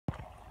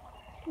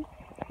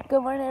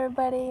Good morning,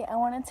 everybody. I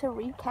wanted to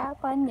recap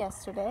on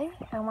yesterday.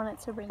 I wanted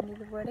to bring you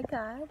the Word of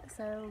God.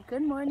 So,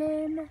 good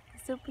morning,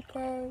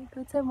 Supike,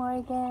 Guten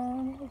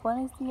Morgen,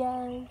 Buenos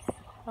dias.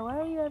 How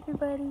are you,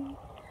 everybody?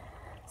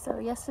 So,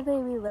 yesterday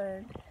we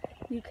learned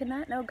you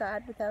cannot know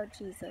God without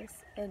Jesus,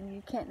 and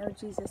you can't know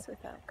Jesus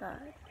without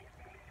God.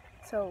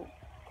 So,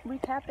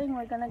 recapping,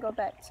 we're going to go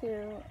back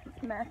to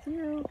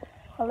Matthew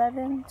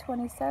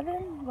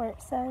 11:27, where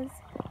it says,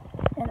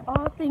 "And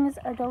all things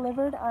are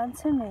delivered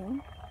unto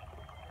me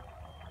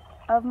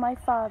of my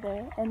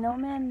Father, and no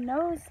man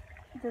knows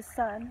the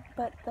Son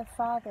but the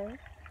Father,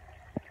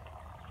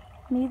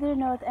 neither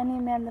knoweth any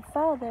man the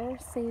Father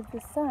save the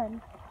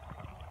Son,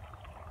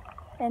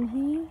 and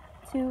he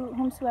to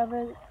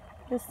whomsoever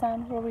the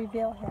Son will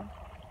reveal him."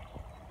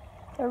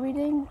 Our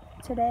reading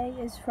today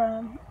is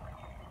from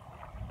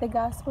the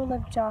Gospel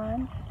of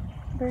John,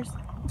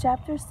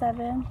 chapter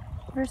 7,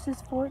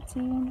 verses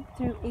 14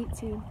 through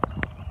 18.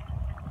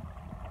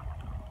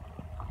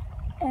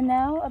 "And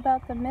now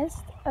about the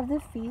midst of the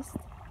feast,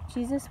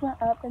 Jesus went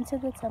up into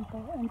the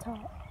temple and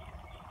taught.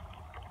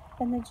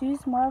 And the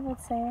Jews marveled,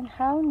 saying,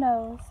 How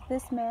knows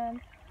this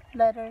man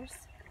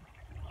letters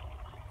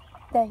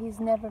that he's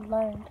never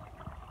learned?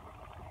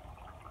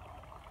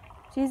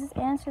 Jesus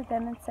answered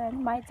them and said,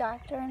 My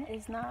doctrine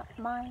is not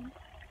mine,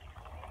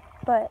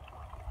 but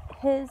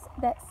his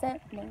that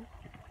sent me.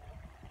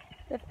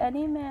 If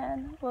any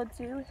man will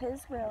do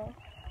his will,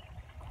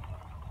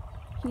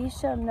 he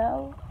shall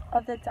know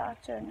of the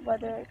doctrine,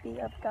 whether it be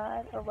of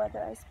God or whether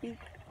I speak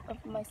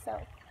of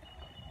myself.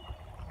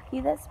 He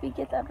that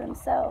speaketh of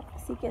himself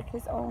seeketh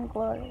his own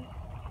glory.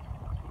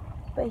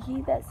 But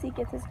he that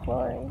seeketh his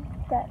glory,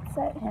 that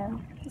sent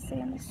him, the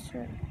same is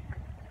true,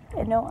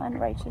 and no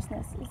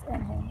unrighteousness is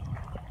in him."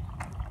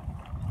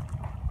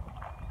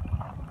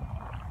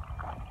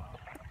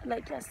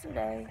 Like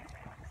yesterday,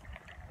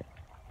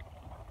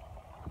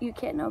 you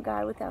can't know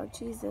God without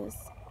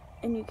Jesus,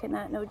 and you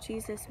cannot know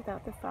Jesus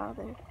without the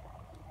Father.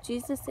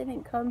 Jesus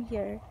didn't come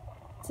here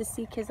to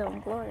seek his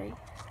own glory.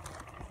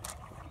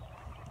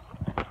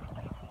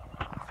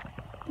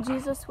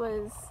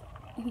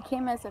 He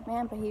came as a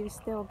man, but he was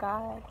still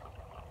God.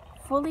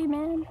 Fully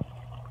man,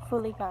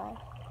 fully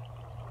God.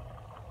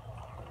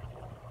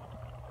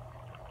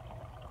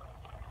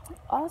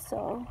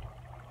 Also,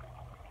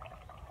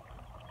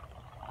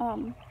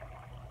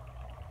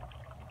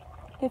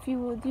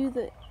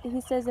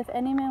 he says, if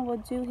any man will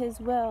do his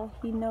will,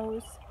 he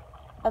knows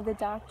of the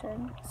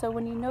doctrine. So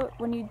when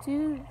you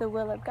do the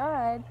will of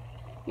God,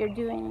 you're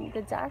doing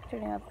the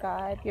doctrine of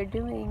God. You're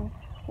doing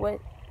what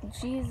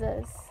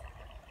Jesus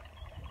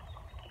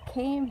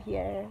came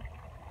here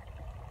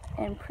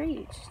and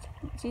preached.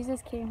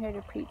 Jesus came here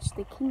to preach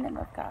the kingdom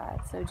of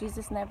God. So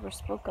Jesus never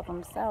spoke of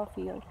himself.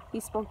 He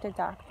spoke the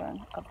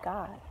doctrine of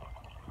God.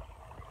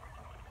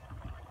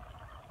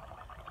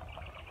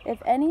 If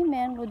any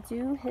man will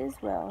do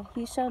his will,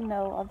 he shall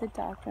know of the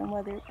doctrine,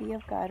 whether it be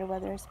of God or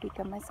whether I speak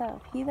of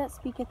myself. He that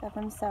speaketh of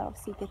himself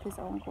seeketh his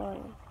own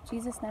glory.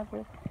 Jesus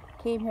never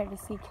came here to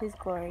seek his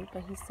glory,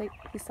 but he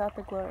sought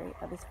the glory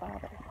of his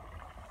Father,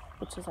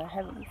 which is our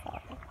Heavenly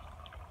Father.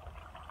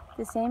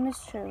 The same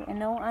is true, and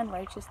no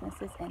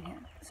unrighteousness is in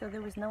him. So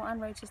there was no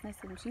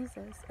unrighteousness in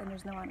Jesus, and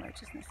there's no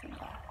unrighteousness in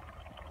God.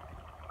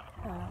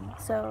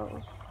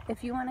 So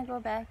if you want to go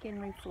back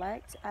and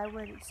reflect, I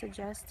would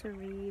suggest to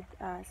read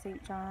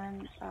St.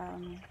 John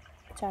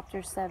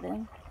chapter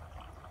 7.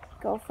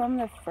 Go from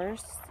the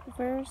first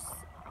verse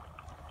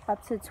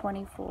up to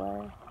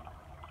 24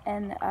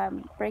 and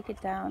break it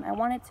down. I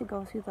wanted to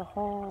go through the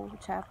whole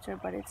chapter,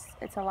 but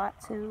it's a lot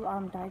to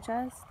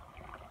digest,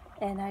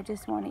 and I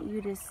just wanted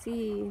you to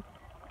see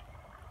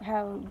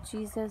how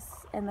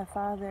Jesus and the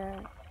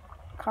Father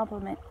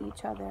complement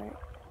each other.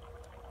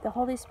 The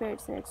Holy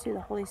Spirit's there too.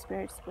 The Holy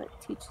Spirit's what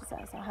teaches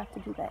us. I'll have to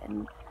do that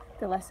in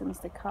the lessons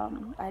to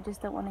come. I just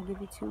don't want to give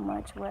you too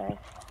much where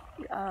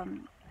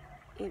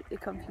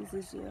it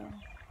confuses you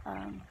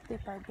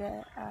bit by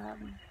bit,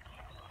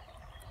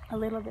 a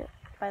little bit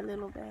by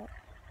little bit.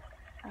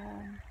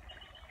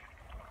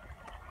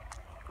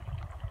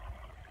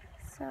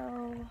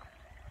 So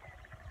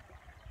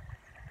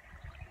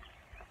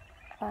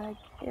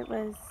it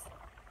was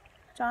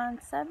John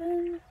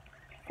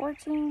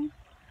 7:14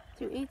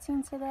 through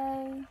 18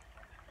 today.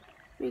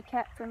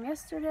 Recap from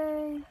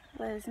yesterday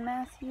was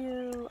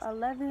Matthew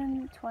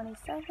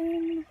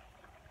 11:27.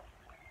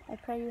 I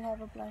pray you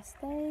have a blessed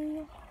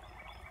day,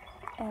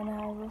 and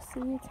I will see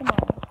you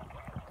tomorrow.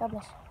 God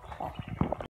bless you. Bye.